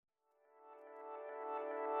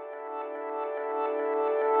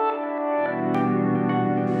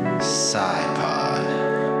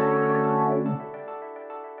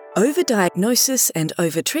Overdiagnosis and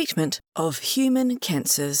overtreatment of human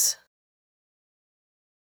cancers.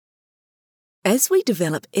 As we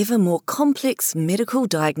develop ever more complex medical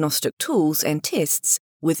diagnostic tools and tests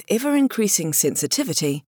with ever-increasing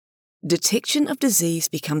sensitivity, detection of disease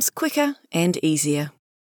becomes quicker and easier.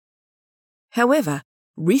 However,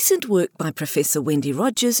 recent work by Professor Wendy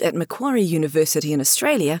Rogers at Macquarie University in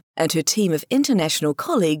Australia and her team of international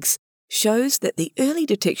colleagues shows that the early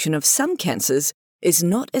detection of some cancers is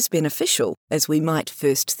not as beneficial as we might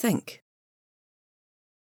first think.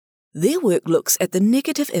 Their work looks at the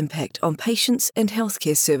negative impact on patients and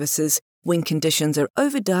healthcare services when conditions are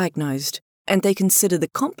overdiagnosed, and they consider the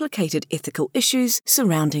complicated ethical issues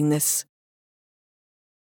surrounding this.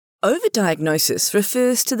 Overdiagnosis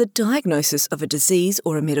refers to the diagnosis of a disease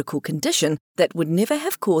or a medical condition that would never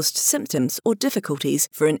have caused symptoms or difficulties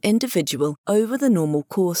for an individual over the normal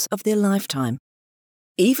course of their lifetime,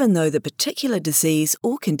 even though the particular disease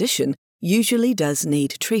or condition usually does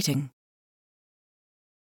need treating.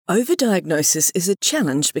 Overdiagnosis is a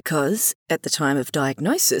challenge because, at the time of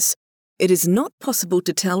diagnosis, it is not possible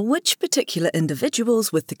to tell which particular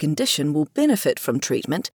individuals with the condition will benefit from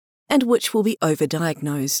treatment and which will be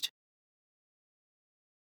overdiagnosed.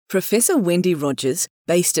 Professor Wendy Rogers,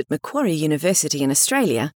 based at Macquarie University in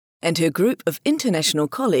Australia, and her group of international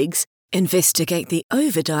colleagues investigate the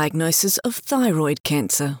overdiagnosis of thyroid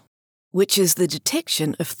cancer, which is the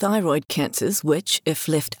detection of thyroid cancers which, if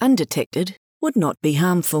left undetected, would not be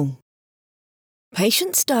harmful.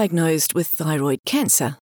 Patients diagnosed with thyroid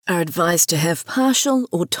cancer are advised to have partial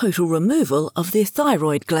or total removal of their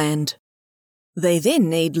thyroid gland. They then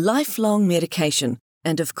need lifelong medication,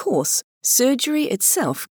 and of course, surgery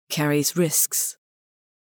itself carries risks.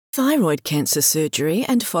 Thyroid cancer surgery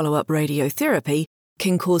and follow-up radiotherapy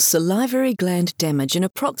can cause salivary gland damage in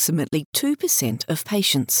approximately 2% of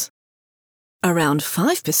patients. Around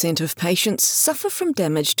 5% of patients suffer from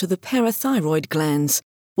damage to the parathyroid glands,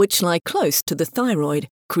 which lie close to the thyroid,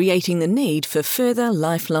 creating the need for further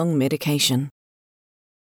lifelong medication.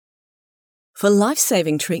 For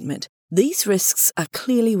life-saving treatment, these risks are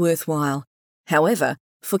clearly worthwhile. However,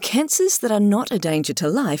 for cancers that are not a danger to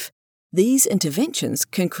life, these interventions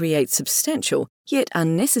can create substantial yet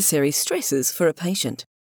unnecessary stresses for a patient.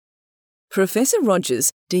 Professor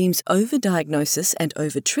Rogers deems overdiagnosis and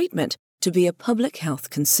overtreatment to be a public health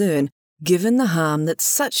concern, given the harm that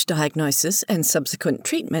such diagnosis and subsequent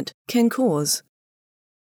treatment can cause.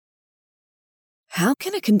 How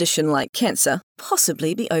can a condition like cancer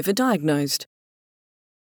possibly be overdiagnosed?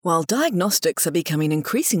 While diagnostics are becoming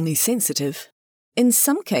increasingly sensitive, in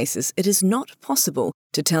some cases it is not possible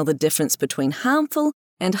to tell the difference between harmful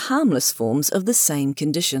and harmless forms of the same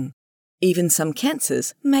condition. Even some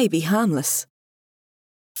cancers may be harmless.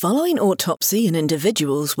 Following autopsy in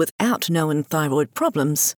individuals without known thyroid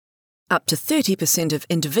problems, up to 30% of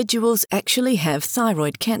individuals actually have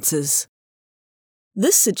thyroid cancers.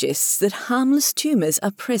 This suggests that harmless tumours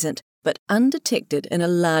are present but undetected in a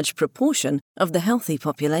large proportion of the healthy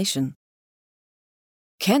population.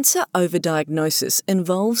 Cancer overdiagnosis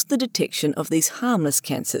involves the detection of these harmless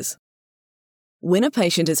cancers. When a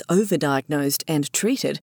patient is overdiagnosed and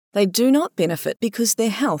treated, they do not benefit because their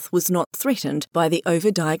health was not threatened by the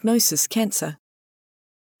overdiagnosis cancer.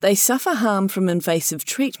 They suffer harm from invasive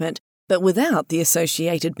treatment, but without the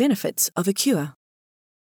associated benefits of a cure.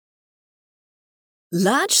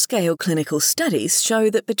 Large-scale clinical studies show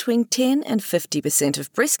that between 10 and 50%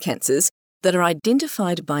 of breast cancers that are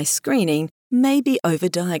identified by screening may be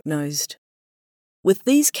overdiagnosed. With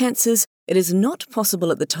these cancers, it is not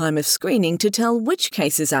possible at the time of screening to tell which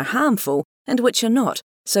cases are harmful and which are not,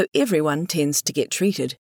 so everyone tends to get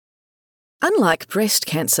treated. Unlike breast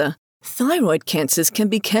cancer, thyroid cancers can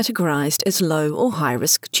be categorized as low or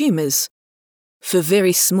high-risk tumours. For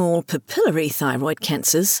very small papillary thyroid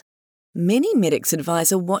cancers, many medics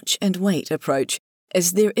advise a watch-and-wait approach,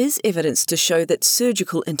 as there is evidence to show that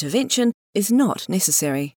surgical intervention is not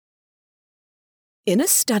necessary. In a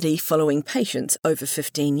study following patients over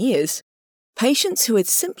 15 years, patients who had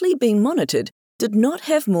simply been monitored did not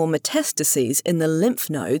have more metastases in the lymph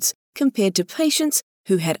nodes compared to patients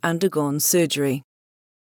who had undergone surgery.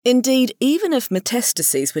 Indeed, even if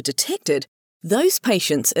metastases were detected, those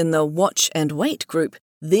patients in the watch-and-wait group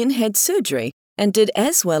then had surgery and did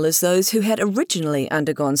as well as those who had originally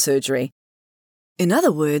undergone surgery. In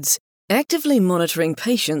other words, actively monitoring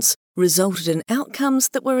patients resulted in outcomes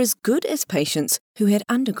that were as good as patients who had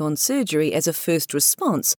undergone surgery as a first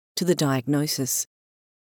response to the diagnosis.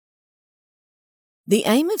 The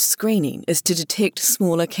aim of screening is to detect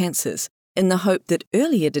smaller cancers in the hope that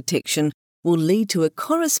earlier detection will lead to a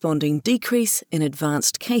corresponding decrease in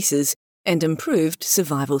advanced cases and improved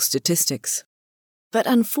survival statistics. But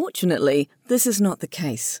unfortunately, this is not the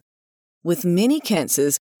case. With many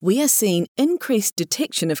cancers, we are seeing increased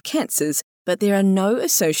detection of cancers, but there are no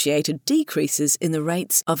associated decreases in the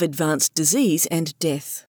rates of advanced disease and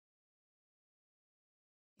death.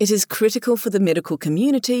 It is critical for the medical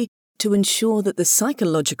community to ensure that the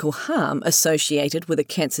psychological harm associated with a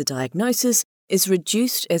cancer diagnosis is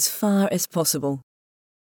reduced as far as possible.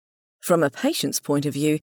 From a patient's point of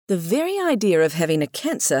view, the very idea of having a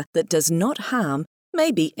cancer that does not harm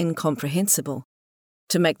may be incomprehensible.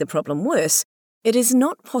 To make the problem worse, it is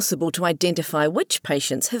not possible to identify which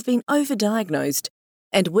patients have been overdiagnosed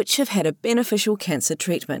and which have had a beneficial cancer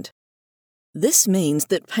treatment. This means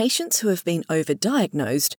that patients who have been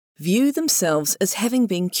overdiagnosed view themselves as having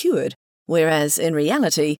been cured, whereas in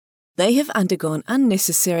reality, they have undergone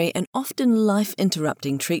unnecessary and often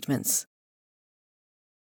life-interrupting treatments.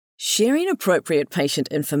 Sharing appropriate patient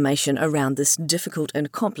information around this difficult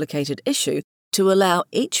and complicated issue to allow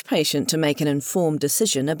each patient to make an informed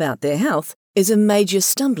decision about their health is a major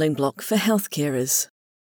stumbling block for health carers.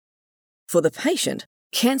 For the patient,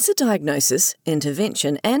 cancer diagnosis,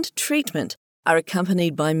 intervention, and treatment are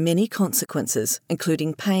accompanied by many consequences,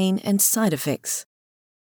 including pain and side effects.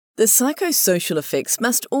 The psychosocial effects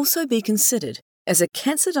must also be considered, as a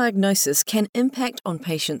cancer diagnosis can impact on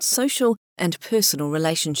patients' social and personal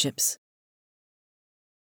relationships.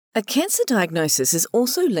 A cancer diagnosis is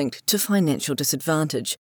also linked to financial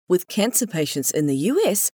disadvantage, with cancer patients in the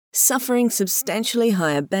US suffering substantially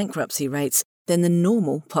higher bankruptcy rates than the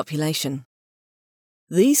normal population.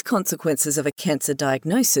 These consequences of a cancer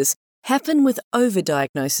diagnosis happen with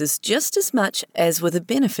overdiagnosis just as much as with a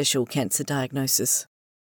beneficial cancer diagnosis.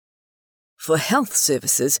 For health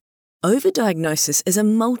services, overdiagnosis is a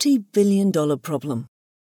multi-billion-dollar problem.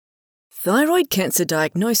 Thyroid cancer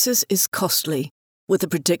diagnosis is costly, with a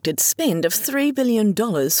predicted spend of $3 billion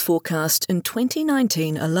forecast in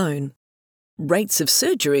 2019 alone. Rates of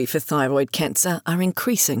surgery for thyroid cancer are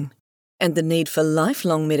increasing, and the need for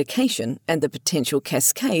lifelong medication and the potential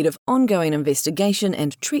cascade of ongoing investigation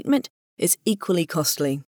and treatment is equally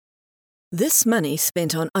costly. This money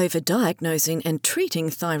spent on overdiagnosing and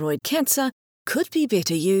treating thyroid cancer could be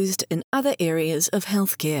better used in other areas of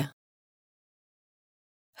healthcare.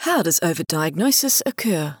 How does overdiagnosis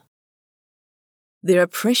occur? There are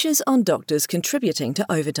pressures on doctors contributing to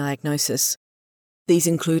overdiagnosis. These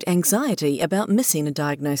include anxiety about missing a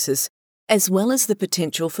diagnosis, as well as the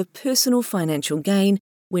potential for personal financial gain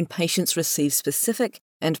when patients receive specific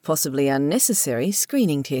and possibly unnecessary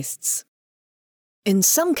screening tests. In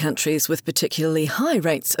some countries with particularly high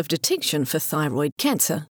rates of detection for thyroid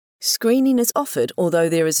cancer, screening is offered although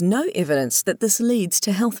there is no evidence that this leads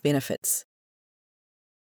to health benefits.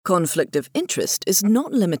 Conflict of interest is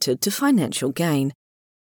not limited to financial gain.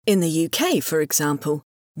 In the UK, for example,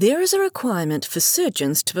 there is a requirement for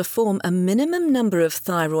surgeons to perform a minimum number of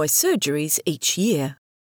thyroid surgeries each year.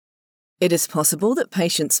 It is possible that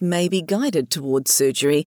patients may be guided towards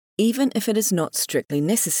surgery even if it is not strictly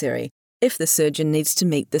necessary, if the surgeon needs to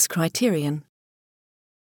meet this criterion.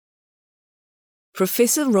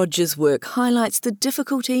 Professor Rogers' work highlights the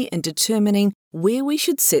difficulty in determining where we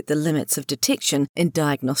should set the limits of detection in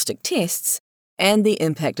diagnostic tests and the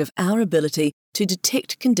impact of our ability to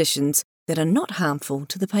detect conditions that are not harmful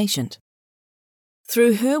to the patient.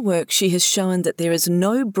 Through her work, she has shown that there is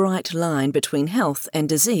no bright line between health and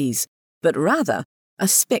disease, but rather a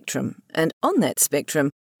spectrum, and on that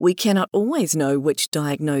spectrum, we cannot always know which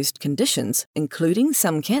diagnosed conditions, including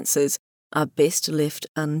some cancers, are best left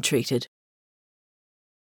untreated.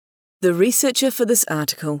 The researcher for this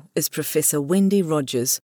article is Professor Wendy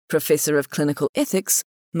Rogers, Professor of Clinical Ethics,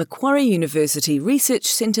 Macquarie University Research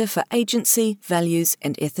Centre for Agency, Values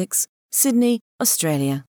and Ethics, Sydney,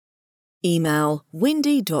 Australia. Email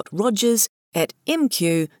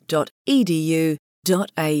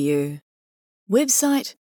wendy.rogers@mq.edu.au.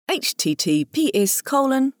 Website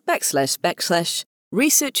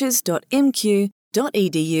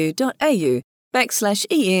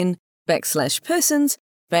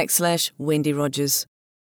Rogers.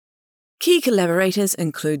 Key collaborators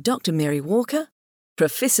include Dr. Mary Walker,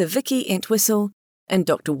 Professor Vicky Entwistle, and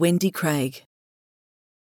Dr. Wendy Craig.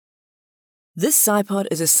 This SciPod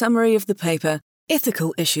is a summary of the paper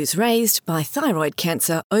Ethical Issues Raised by Thyroid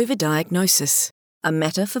Cancer Overdiagnosis, a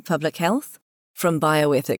Matter for Public Health, from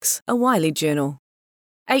Bioethics, a Wiley journal.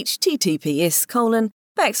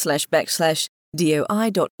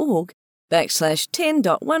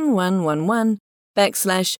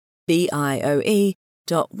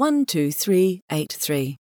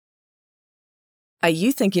 Are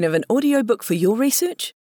you thinking of an audiobook for your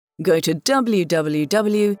research? Go to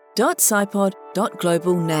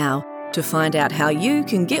www.scipod.global now to find out how you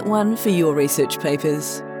can get one for your research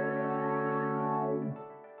papers.